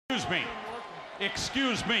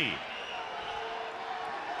Excuse me.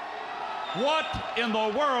 What in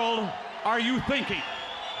the world are you thinking?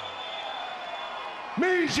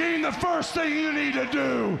 Mean Gene, the first thing you need to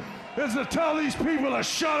do is to tell these people to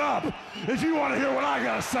shut up if you want to hear what I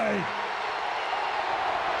gotta say.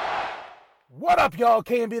 What up, y'all?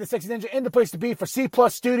 KMB the Sexy Ninja in the place to be for C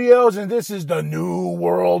Plus Studios, and this is the New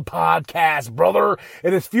World Podcast, brother.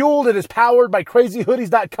 It is fueled, it is powered by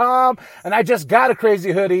crazyhoodies.com, and I just got a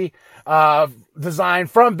crazy hoodie design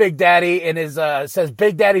from Big Daddy, and it says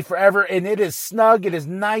Big Daddy Forever, and it is snug, it is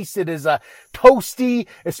nice, it is toasty,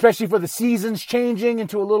 especially for the seasons changing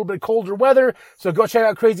into a little bit colder weather. So go check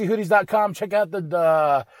out crazyhoodies.com, check out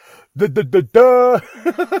the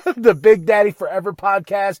Big Daddy Forever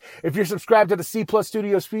podcast. If you're subscribed to the C Plus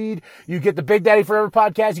Studios feed, you get the Big Daddy Forever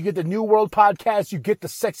podcast, you get the New World podcast, you get the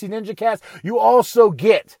Sexy Ninja cast, you also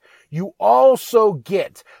get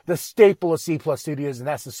the staple of C Plus Studios, and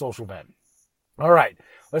that's the social vent. All right,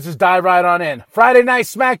 let's just dive right on in. Friday Night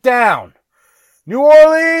SmackDown, New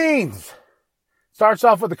Orleans. Starts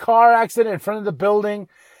off with a car accident in front of the building,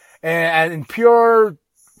 and in pure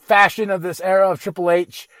fashion of this era of Triple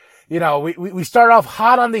H, you know, we start off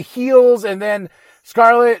hot on the heels, and then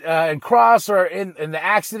Scarlett and Cross are in the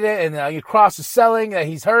accident, and Cross is selling that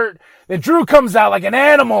he's hurt. Then Drew comes out like an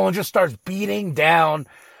animal and just starts beating down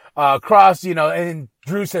Cross, and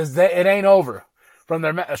Drew says that it ain't over. From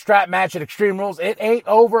their strap match at Extreme Rules, it ain't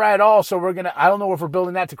over at all. So I don't know if we're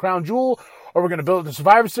building that to Crown Jewel, or we're going to build it to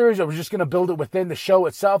Survivor Series, or we're just going to build it within the show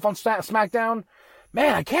itself on SmackDown.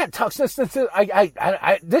 Man, I can't talk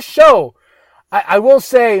this show, I will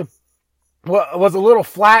say, was a little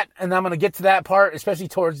flat, and I'm going to get to that part, especially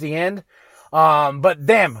towards the end. But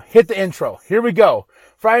damn, hit the intro. Here we go.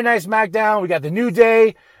 Friday Night SmackDown. We got the New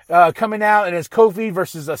Day coming out, and it's Kofi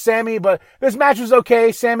versus Sammy. But this match was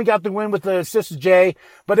okay. Sammy got the win with the assist of Jay.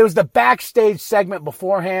 But it was the backstage segment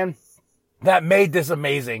beforehand that made this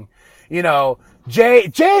amazing. Jay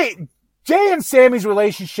and Sammy's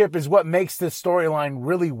relationship is what makes this storyline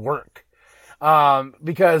really work.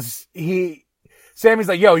 Because Sammy's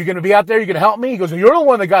like, yo, you're going to be out there? You're going to help me? He goes, you're the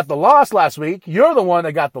one that got the loss last week. You're the one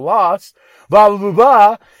that got the loss. Blah, blah, blah,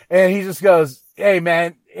 blah. And he just goes, hey,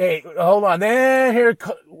 man, hey, hold on. Then here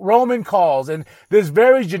Roman calls, and this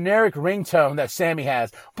very generic ringtone that Sammy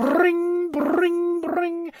has. Bring, bring,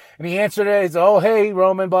 bring. And he answered it. He's, oh, hey,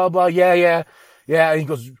 Roman, blah, blah. Yeah. And he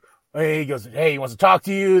goes, hey, he wants to talk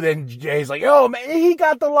to you. Then Jay's like, oh, man, he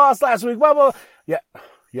got the loss last week. Blah, blah. Yeah.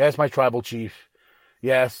 Yes, my tribal chief.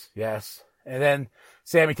 Yes. And then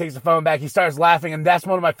Sammy takes the phone back. He starts laughing, and that's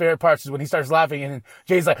one of my favorite parts is when he starts laughing, and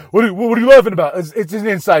Jay's like, what are you laughing about? It's an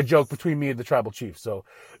inside joke between me and the tribal chief. So,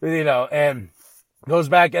 and goes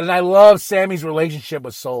back, and I love Sammy's relationship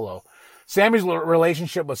with Solo. Sammy's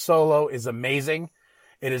relationship with Solo is amazing.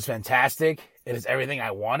 It is fantastic. It is everything I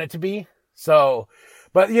want it to be. So,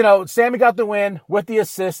 but, Sammy got the win with the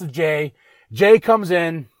assist of Jay. Jay comes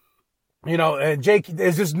in, and Jay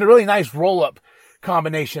is this really nice roll-up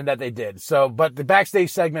combination that they did. So, but the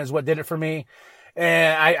backstage segment is what did it for me.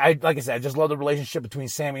 And I like I said, I just love the relationship between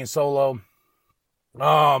Sammy and Solo.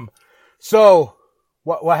 So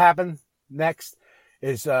what happened next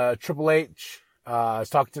is, Triple H, is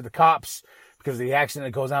talking to the cops because of the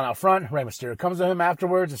accident that goes on out front. Rey Mysterio comes to him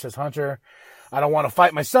afterwards and says, Hunter, I don't want to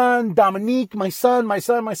fight my son, Dominique, my son.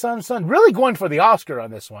 Really going for the Oscar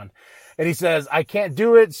on this one. And he says, I can't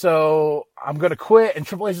do it, so I'm going to quit. And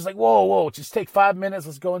Triple H is like, whoa, just take 5 minutes.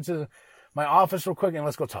 Let's go into my office real quick and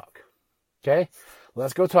let's go talk. Okay?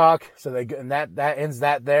 Let's go talk. So that ends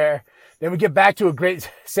that there. Then we get back to a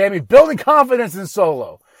great Sammy building confidence in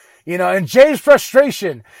Solo. And Jay's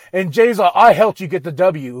frustration. And Jay's like, I helped you get the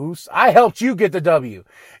W, Oos. I helped you get the W.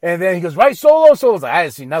 And then he goes, right, Solo? Solo's like, I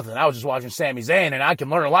didn't see nothing. I was just watching Sami Zayn, and I can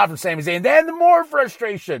learn a lot from Sami Zayn. Then the more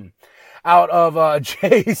frustration out of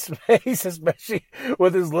Jay's face, especially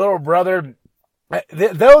with his little brother.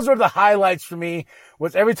 Those are the highlights for me,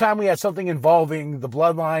 was every time we had something involving the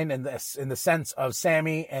bloodline and in the sense of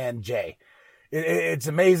Sammy and Jay. It's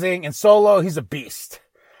amazing. And Solo, he's a beast.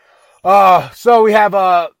 So we have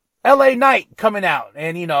LA Knight coming out,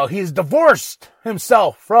 and he's divorced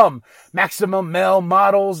himself from Maximum Male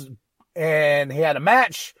Models, and he had a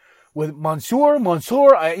match with Mansoor,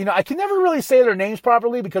 I can never really say their names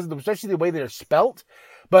properly because especially the way they're spelt,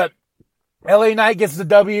 but LA Knight gets the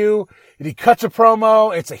W, and he cuts a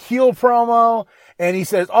promo. It's a heel promo, and he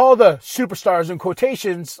says all the superstars in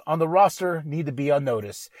quotations on the roster need to be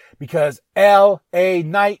unnoticed because LA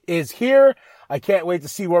Knight is here. I can't wait to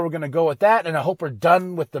see where we're going to go with that, and I hope we're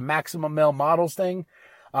done with the Maximum Male Models thing.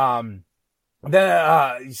 So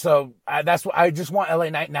that's what I just want LA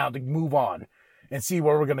Knight now to move on. and see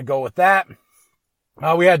where we're going to go with that.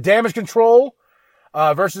 We had Damage Control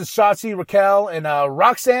versus Shotzi, Raquel, and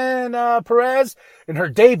Roxanne Perez in her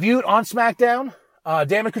debut on SmackDown.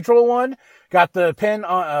 Damage Control won. Got the pin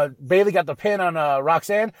on, Bayley got the pin on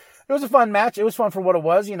Roxanne. It was a fun match. It was fun for what it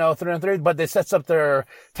was, 3-on-3, but they sets up their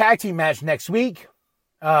tag team match next week.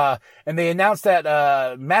 And they announced that,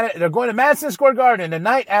 they're going to Madison Square Garden the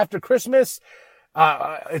night after Christmas.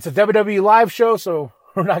 It's a WWE live show, so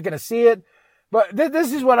we're not going to see it. But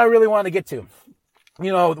this is what I really want to get to.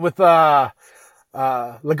 With, Legado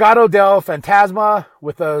del Fantasma,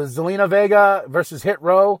 with, Zelina Vega versus Hit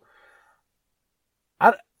Row.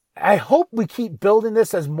 I hope we keep building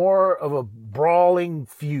this as more of a brawling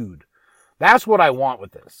feud. That's what I want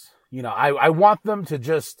with this. I want them to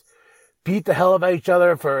just beat the hell out of each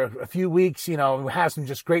other for a few weeks, have some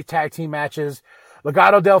just great tag team matches.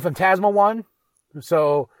 Legado del Fantasma won.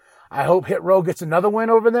 So I hope Hit Row gets another win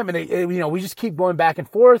over them. And we just keep going back and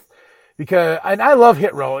forth and I love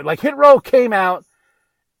Hit Row. Like Hit Row came out,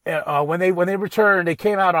 when they returned, they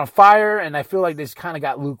came out on fire, and I feel like they just kind of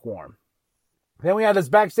got lukewarm. Then we had this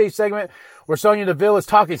backstage segment where Sonya Deville is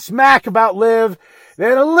talking smack about Liv.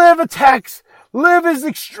 Then Liv attacks. Liv is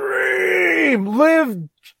extreme. Liv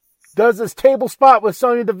does this table spot with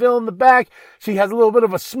Sonya Deville in the back. She has a little bit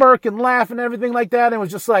of a smirk and laugh and everything like that. And was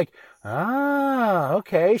just like,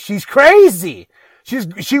 okay. She's crazy.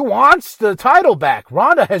 She wants the title back.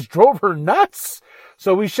 Ronda has drove her nuts.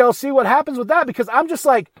 So we shall see what happens with that, because I'm just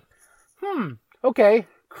like, okay.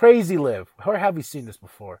 Crazy Liv. Where have we seen this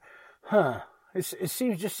before? It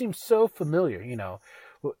seems so familiar,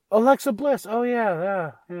 Alexa Bliss. Oh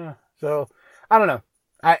yeah. So I don't know.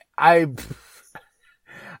 I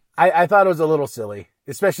thought it was a little silly,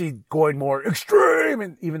 especially going more extreme,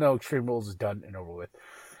 and even though Extreme Rules is done and over with.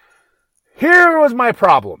 Here was my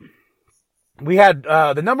problem. We had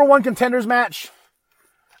the number one contenders match,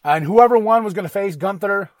 and whoever won was going to face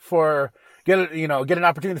Gunther get an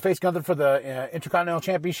opportunity to face Gunther for the Intercontinental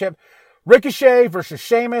Championship. Ricochet versus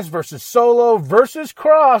Sheamus versus Solo versus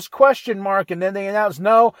Cross, ? And then they announced,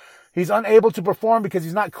 no, he's unable to perform because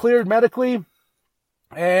he's not cleared medically.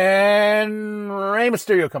 And Rey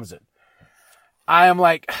Mysterio comes in. I am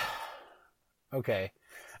like, okay.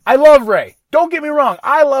 I love Rey. Don't get me wrong.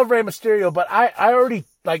 I love Rey Mysterio, but I already,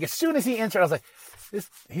 as soon as he entered, I was like,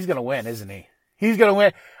 he's going to win, isn't he? He's going to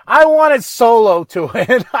win. I wanted Solo to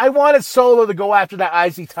win. I wanted Solo to go after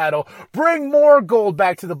that IC title, bring more gold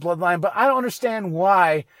back to the bloodline, but I don't understand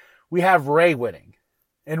why we have Rey winning.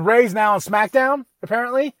 And Rey's now on SmackDown,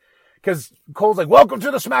 apparently, because Cole's like, welcome to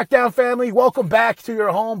the SmackDown family. Welcome back to your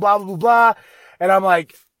home, blah, blah, blah, blah. And I'm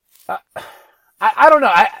like, I don't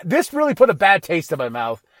know. This really put a bad taste in my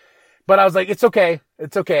mouth, but I was like, it's okay.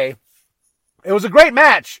 It's okay. It was a great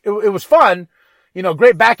match. It was fun.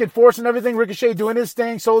 Great back and forth and everything. Ricochet doing his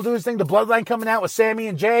thing, Solo doing his thing. The Bloodline coming out with Sammy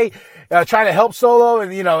and Jay, trying to help Solo.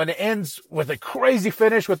 And, and it ends with a crazy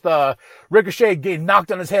finish with, Ricochet getting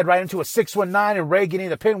knocked on his head right into a 619 and Rey getting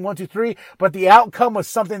the pin 1, 2, 3. But the outcome was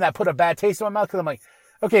something that put a bad taste in my mouth, because I'm like,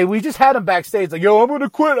 okay, we just had him backstage. Like, yo, I'm going to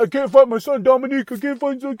quit. I can't fight my son, Dominique. I can't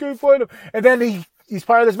find him. And then he's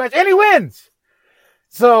part of this match and he wins.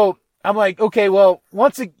 So I'm like, okay, well,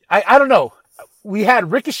 I don't know. We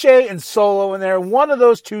had Ricochet and Solo in there. One of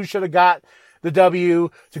those two should have got the W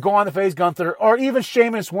to go on to face Gunther, or even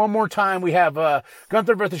Sheamus one more time. We have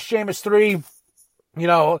Gunther versus Sheamus 3,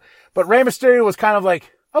 but Rey Mysterio was kind of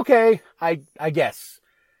like, okay, I guess.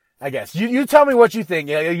 You tell me what you think.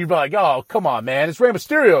 You'd be like, oh, come on, man. It's Rey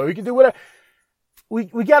Mysterio. He can do whatever. We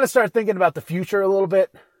got to start thinking about the future a little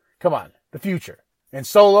bit. Come on, the future. And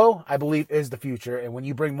Solo, I believe, is the future. And when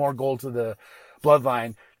you bring more gold to the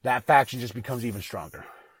bloodline, that faction just becomes even stronger.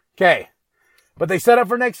 Okay. But they set up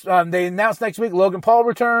for they announced next week Logan Paul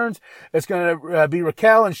returns. It's going to be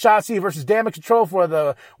Raquel and Shotzi versus Damage Control for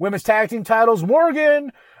the women's tag team titles.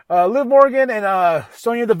 Liv Morgan and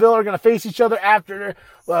Sonya Deville are going to face each other after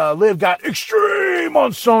Liv got extreme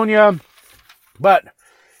on Sonya. But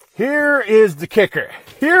here is the kicker.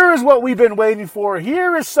 Here is what we've been waiting for.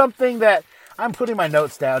 Here is something that I'm putting my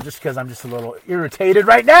notes down just because I'm just a little irritated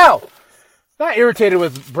right now. Not irritated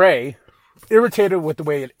with Bray, irritated with the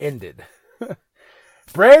way it ended.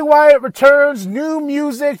 Bray Wyatt returns, new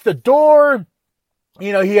music, the door. He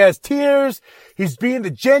has tears. He's being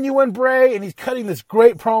the genuine Bray, and he's cutting this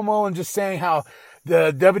great promo and just saying how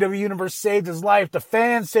the WWE Universe saved his life. The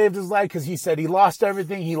fans saved his life because he said he lost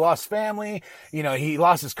everything. He lost family. He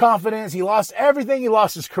lost his confidence. He lost everything. He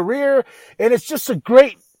lost his career. And it's just a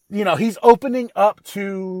great, he's opening up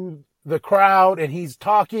to the crowd and he's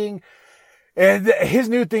talking. And his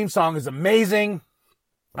new theme song is amazing.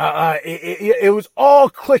 It was all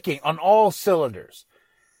clicking on all cylinders.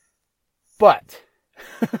 But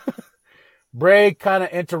Bray kind of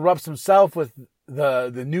interrupts himself with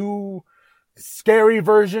the new scary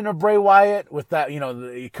version of Bray Wyatt with that,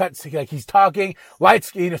 he cuts, like he's talking,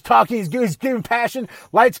 lights, talking, he's giving passion,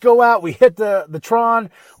 lights go out, we hit the Tron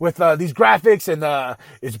with these graphics, and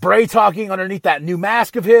it's Bray talking underneath that new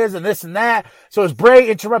mask of his and this and that. So it's Bray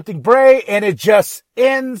interrupting Bray, and it just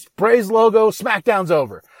ends. Bray's logo, SmackDown's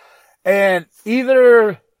over. And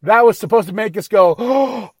either that was supposed to make us go,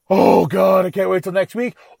 oh God, I can't wait till next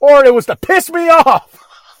week, or it was to piss me off.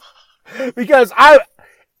 Because I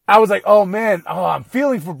was like, oh man, I'm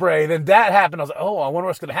feeling for Bray. And then that happened. I was like, I wonder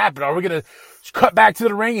what's going to happen. Are we going to cut back to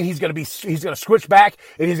the ring and he's going to switch back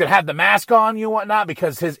and he's going to have the mask on, whatnot,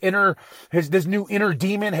 because this new inner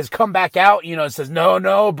demon has come back out, it says,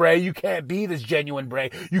 no, Bray, you can't be this genuine Bray.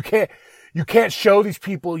 You can't show these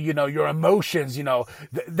people, your emotions,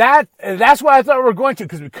 that's what I thought we were going to,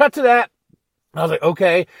 because we cut to that. I was like,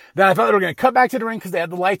 okay. Then I thought they were going to cut back to the ring because they had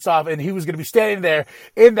the lights off, and he was going to be standing there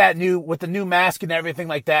in that with the new mask and everything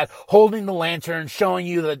like that, holding the lantern, showing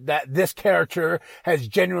you that this character has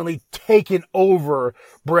genuinely taken over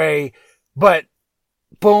Bray. But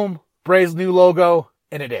boom, Bray's new logo,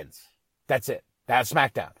 and it ends. That's it. That's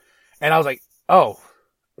SmackDown. And I was like,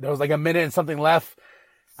 there was like a minute and something left.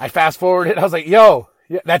 I fast forwarded. I was like,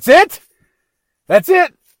 that's it? That's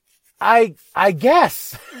it? I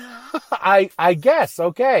guess. I guess.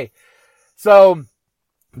 Okay. So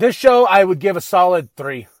this show, I would give a solid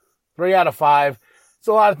 3 out of 5.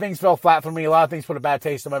 So a lot of things fell flat for me. A lot of things put a bad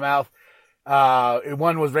taste in my mouth.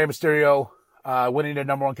 One was Rey Mysterio, winning the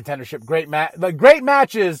number 1 contendership. Great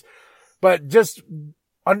matches, but just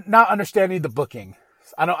not understanding the booking.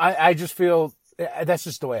 I just feel that's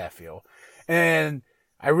just the way I feel. And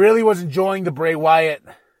I really was enjoying the Bray Wyatt,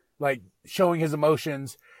 like showing his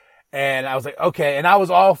emotions. And I was like, okay. And I was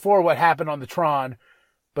all for what happened on the Tron,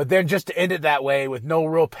 but then just to end it that way with no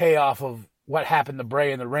real payoff of what happened to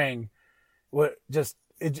Bray in the ring, it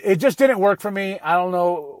just didn't work for me. I don't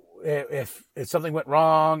know if something went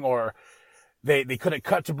wrong or they couldn't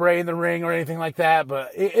cut to Bray in the ring or anything like that,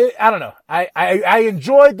 but I don't know. I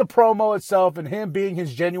enjoyed the promo itself and him being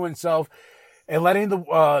his genuine self and letting the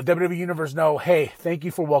WWE Universe know, hey, thank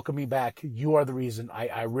you for welcoming me back. You are the reason.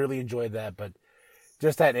 I really enjoyed that, but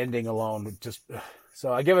just that ending alone,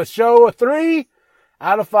 so I give a show a 3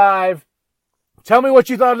 out of 5. Tell me what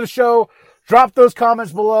you thought of the show. Drop those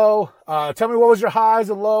comments below. Tell me what was your highs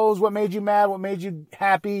and lows, what made you mad, what made you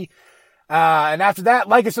happy. And after that,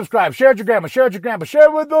 like and subscribe. Share it with your grandma. Share it with your grandpa. Share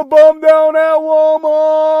it with the bum down at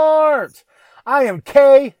Walmart. I am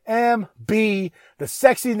KMB, the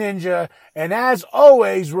Sexy Ninja. And as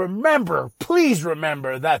always, please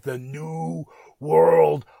remember that the New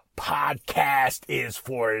World Podcast is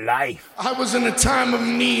for life. I was in a time of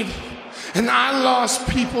need, and I lost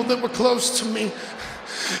people that were close to me,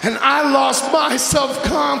 and I lost my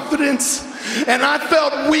self-confidence, and I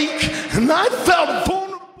felt weak, and I felt